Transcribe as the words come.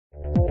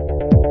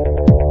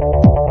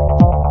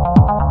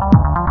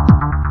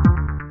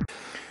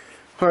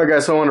Alright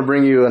guys, so I want to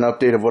bring you an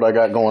update of what I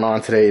got going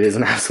on today. It is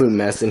an absolute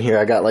mess in here.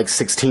 I got like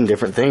 16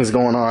 different things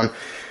going on.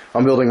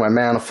 I'm building my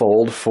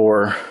manifold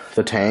for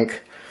the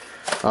tank.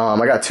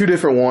 I got two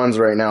different ones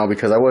right now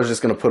because I was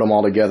just going to put them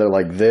all together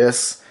like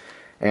this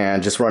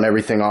and just run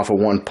everything off of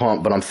one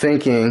pump. But I'm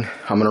thinking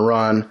I'm going to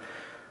run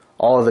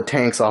all of the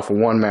tanks off of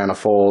one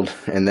manifold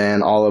and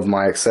then all of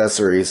my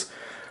accessories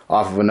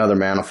off of another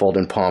manifold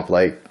and pump.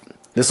 Like,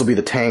 this will be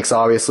the tanks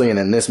obviously, and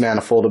then this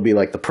manifold will be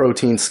like the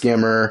protein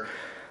skimmer,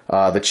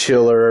 the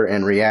chiller,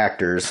 and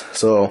reactors.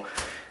 So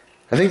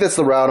I think that's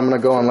the route I'm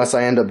going to go, unless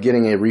I end up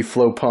getting a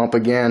reflow pump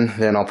again.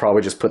 Then I'll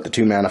probably just put the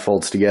two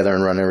manifolds together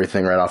and run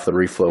everything right off the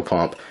reflow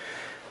pump.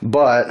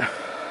 But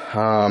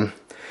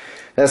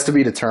that's to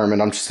be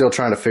determined. I'm still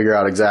trying to figure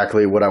out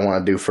exactly what I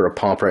want to do for a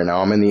pump right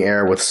now. I'm in the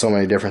air with so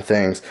many different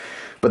things.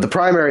 But the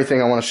primary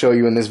thing I want to show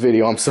you in this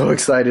video I'm so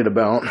excited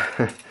about,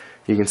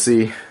 you can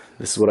see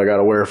this is what I got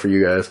to wear for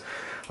you guys.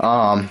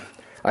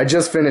 I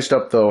just finished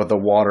up the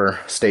water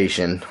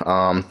station,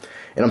 and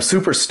I'm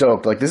super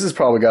stoked. Like, this has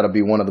probably got to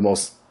be one of the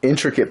most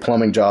intricate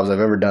plumbing jobs I've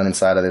ever done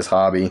inside of this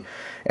hobby.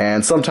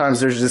 And sometimes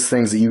there's just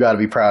things that you got to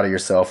be proud of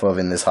yourself of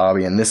in this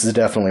hobby, and this is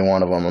definitely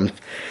one of them.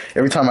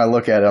 Every time I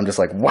look at it, I'm just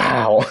like,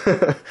 wow.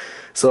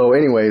 So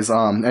anyways,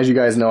 as you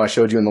guys know, I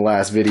showed you in the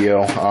last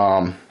video,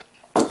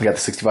 we got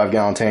the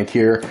 65-gallon tank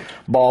here,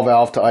 ball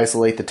valve to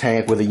isolate the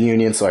tank with a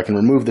union so I can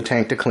remove the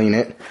tank to clean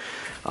it.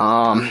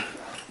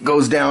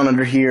 Goes down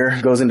under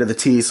here, goes into the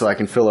T so I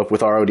can fill up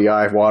with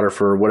RODI water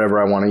for whatever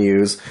I want to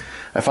use.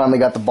 I finally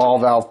got the ball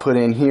valve put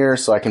in here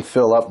so I can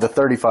fill up the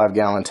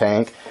 35-gallon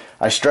tank.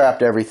 I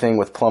strapped everything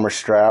with plumber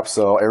straps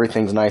so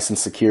everything's nice and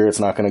secure. It's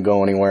not going to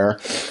go anywhere.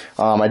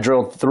 I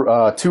drilled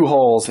two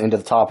holes into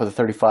the top of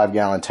the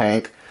 35-gallon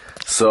tank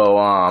so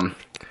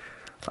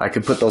I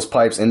could put those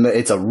pipes in.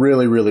 It's a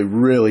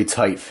really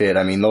tight fit.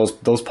 I mean,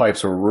 those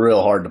pipes were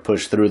real hard to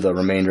push through the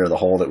remainder of the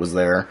hole that was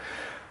there.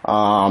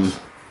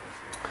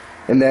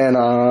 And then,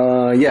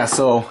 yeah,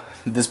 so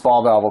this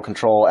ball valve will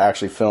control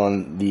actually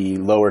filling the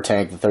lower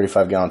tank, the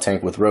 35-gallon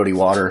tank, with roadie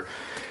water.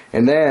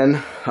 And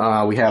then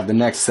we have the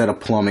next set of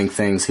plumbing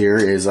things here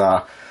is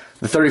the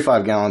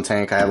 35-gallon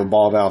tank. I have a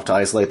ball valve to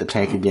isolate the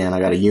tank again. I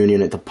got a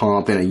union at the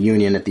pump and a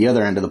union at the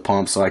other end of the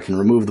pump so I can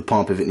remove the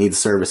pump if it needs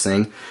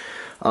servicing.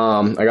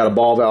 I got a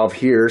ball valve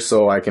here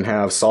so I can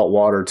have salt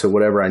water to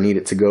whatever I need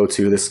it to go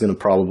to. This is going to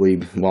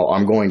probably, well,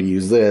 I'm going to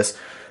use this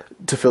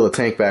to fill the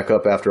tank back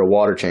up after a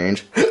water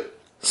change.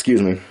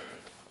 Excuse me.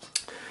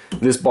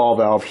 This ball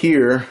valve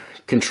here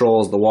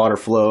controls the water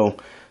flow,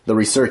 the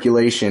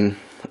recirculation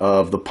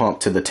of the pump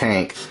to the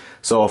tank.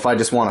 So if I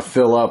just want to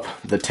fill up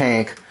the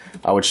tank,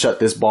 I would shut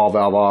this ball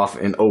valve off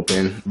and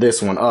open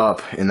this one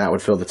up, and that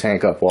would fill the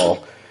tank up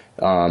while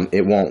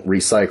it won't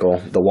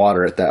recycle the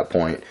water at that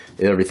point.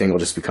 Everything will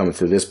just be coming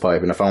through this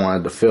pipe. And if I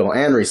wanted to fill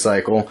and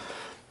recycle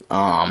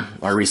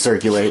or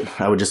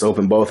recirculate, I would just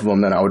open both of them,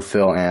 then I would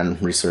fill and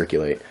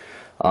recirculate.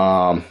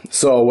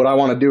 So what I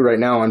want to do right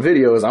now on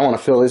video is I want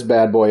to fill this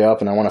bad boy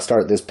up and I want to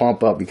start this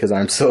pump up because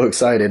I'm so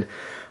excited.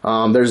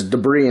 There's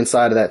debris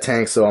inside of that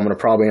tank, so I'm going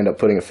to probably end up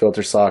putting a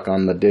filter sock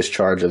on the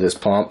discharge of this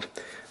pump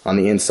on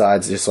the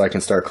insides just so I can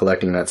start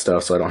collecting that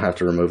stuff so I don't have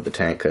to remove the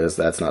tank, because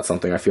that's not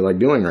something I feel like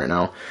doing right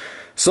now.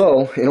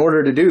 So in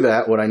order to do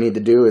that, what I need to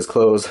do is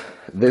close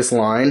this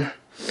line,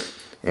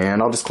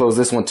 and I'll just close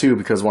this one too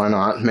because why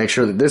not? Make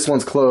sure that this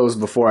one's closed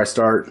before I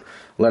start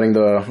letting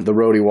the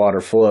roadie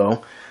water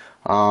flow.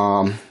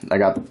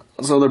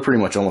 So they're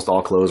pretty much almost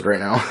all closed right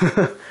now.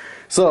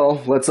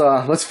 So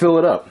let's fill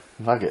it up.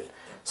 Fuck it.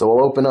 So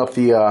we'll open up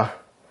the I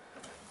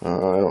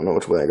don't know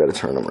which way I gotta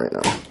turn them right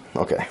now.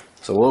 Okay,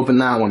 so we'll open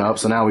that one up.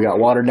 So now we got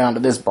water down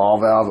to this ball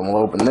valve, and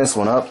we'll open this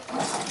one up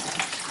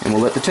and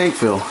we'll let the tank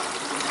fill.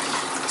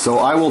 So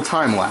I will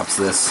time lapse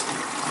this.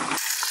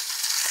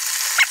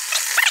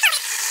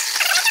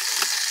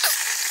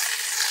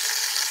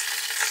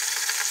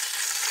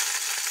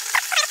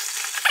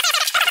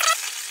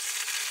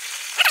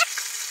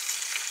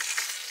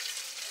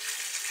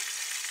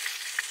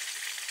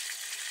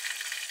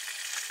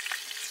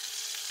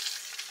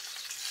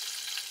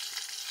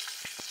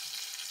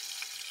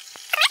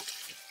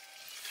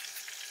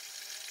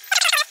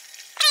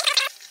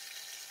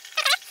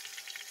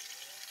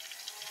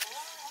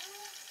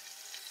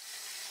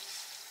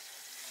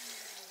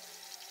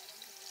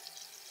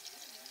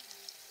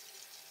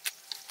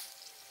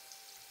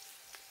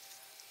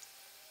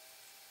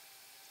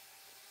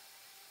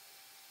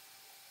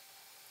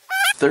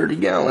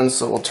 $30 gallons,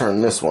 so we'll turn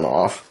this one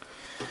off.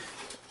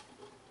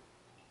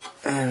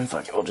 And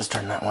fuck it, we'll just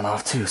turn that one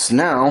off too. So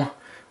now,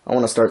 I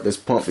want to start this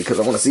pump because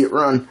I want to see it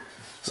run.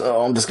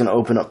 So I'm just going to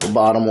open up the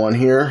bottom one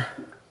here.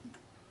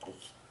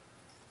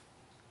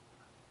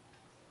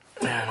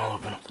 And I'll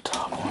open up the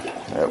top one.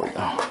 There we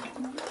go.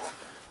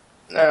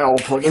 Now we'll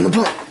plug in the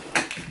pump.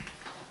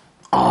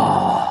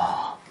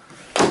 Oh,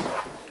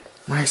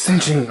 my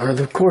extension, or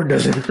the cord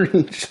doesn't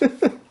reach.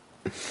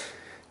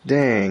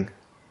 Dang.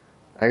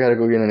 I gotta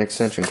go get an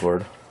extension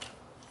cord.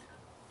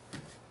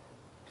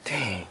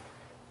 Dang.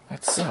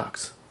 That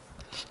sucks.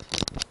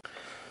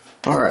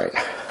 Alright.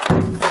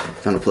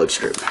 Found a plug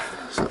strip.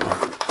 So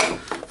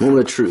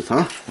Moment of truth,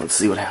 huh? Let's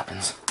see what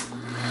happens.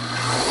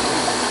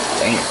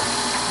 Damn.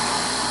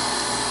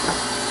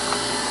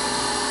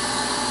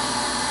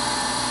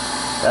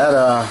 That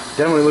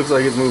definitely looks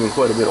like it's moving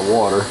quite a bit of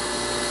water.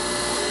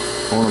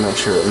 I want to make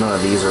sure that none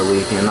of these are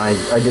leaking.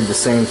 I did the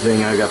same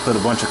thing. I put a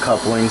bunch of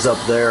couplings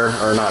up there,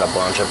 or not a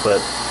bunch. I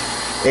put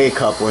a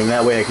coupling.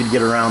 That way I could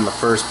get around the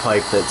first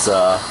pipe that's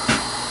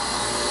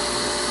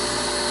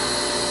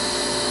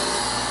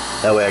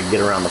that way I could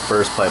get around the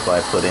first pipe I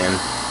put in.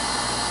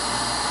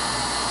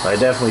 But I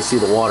definitely see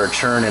the water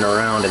churning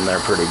around in there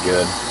pretty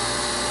good.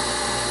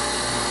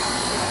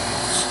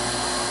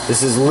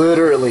 This is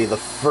literally the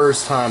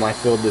first time I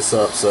filled this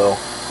up, so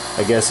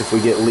I guess if we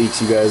get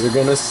leaks, you guys are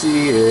gonna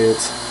see it.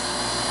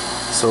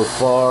 So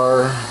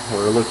far,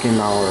 we're looking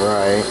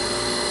alright.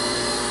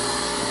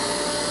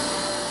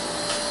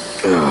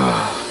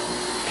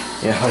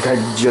 Yeah, like I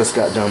just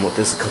got done with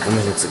this a couple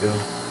minutes ago.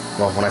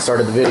 Well, when I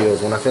started the video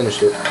is when I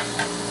finished it.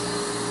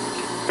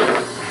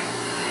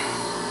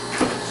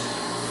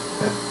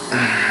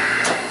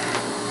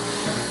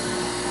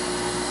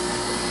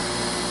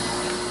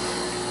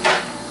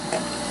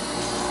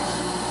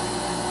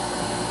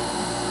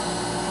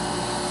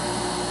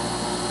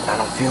 I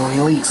don't feel any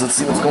leaks. Let's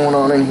see what's going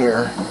on in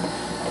here.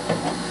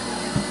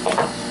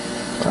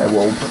 I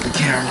will put the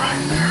camera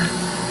in there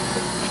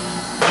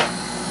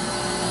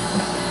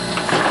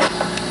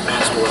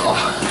as well.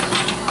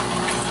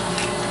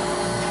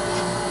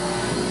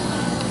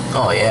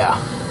 Oh yeah,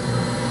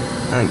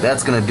 I think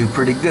that's gonna do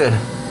pretty good.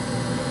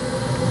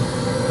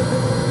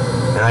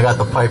 And I got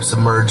the pipe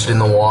submerged in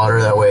the water,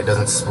 that way it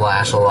doesn't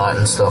splash a lot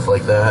and stuff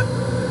like that.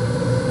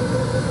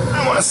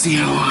 I want to see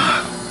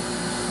how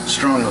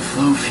strong the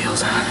flow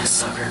feels out of this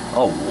sucker.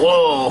 Oh,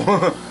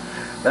 whoa!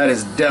 That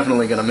is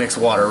definitely going to mix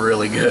water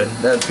really good.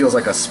 That feels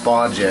like a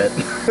spa jet.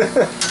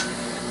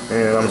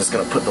 And I'm just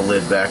going to put the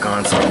lid back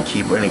on so I can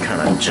keep any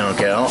kind of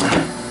junk out.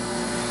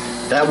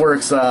 That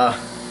works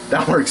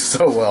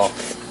so well.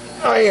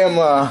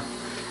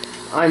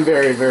 I'm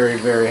very, very,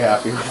 very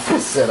happy with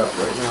this setup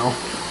right now.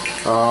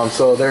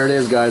 So there it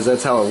is, guys.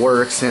 That's how it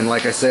works. And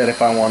like I said,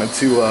 if I wanted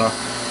to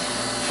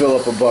fill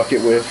up a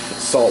bucket with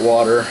salt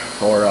water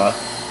or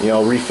you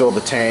know, refill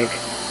the tank,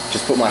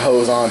 just put my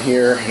hose on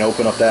here and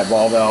open up that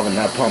ball valve, and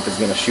that pump is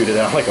going to shoot it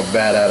out like a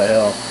bat out of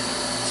hell.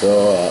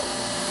 So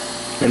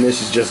and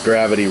this is just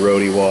gravity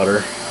roadie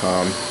water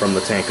from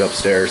the tank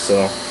upstairs.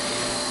 So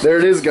there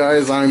it is,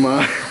 guys. I'm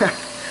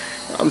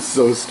I'm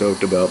so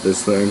stoked about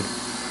this thing.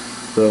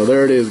 So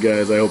there it is,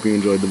 guys. I hope you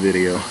enjoyed the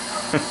video.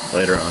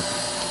 Later on.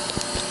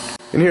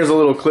 And here's a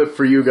little clip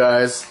for you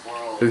guys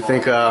who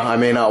think I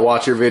may not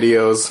watch your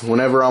videos.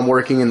 Whenever I'm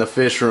working in the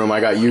fish room, I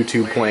got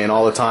YouTube playing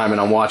all the time, and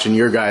I'm watching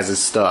your guys'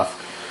 stuff.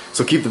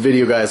 So keep the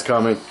videos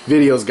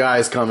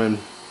guys coming.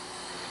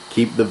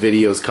 Keep the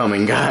videos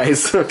coming,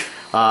 guys.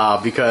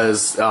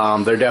 Because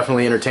they're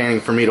definitely entertaining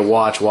for me to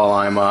watch while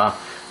I'm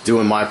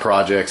doing my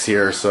projects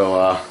here.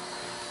 So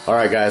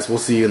alright guys, we'll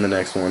see you in the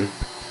next one.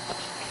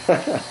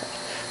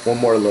 One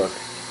more look.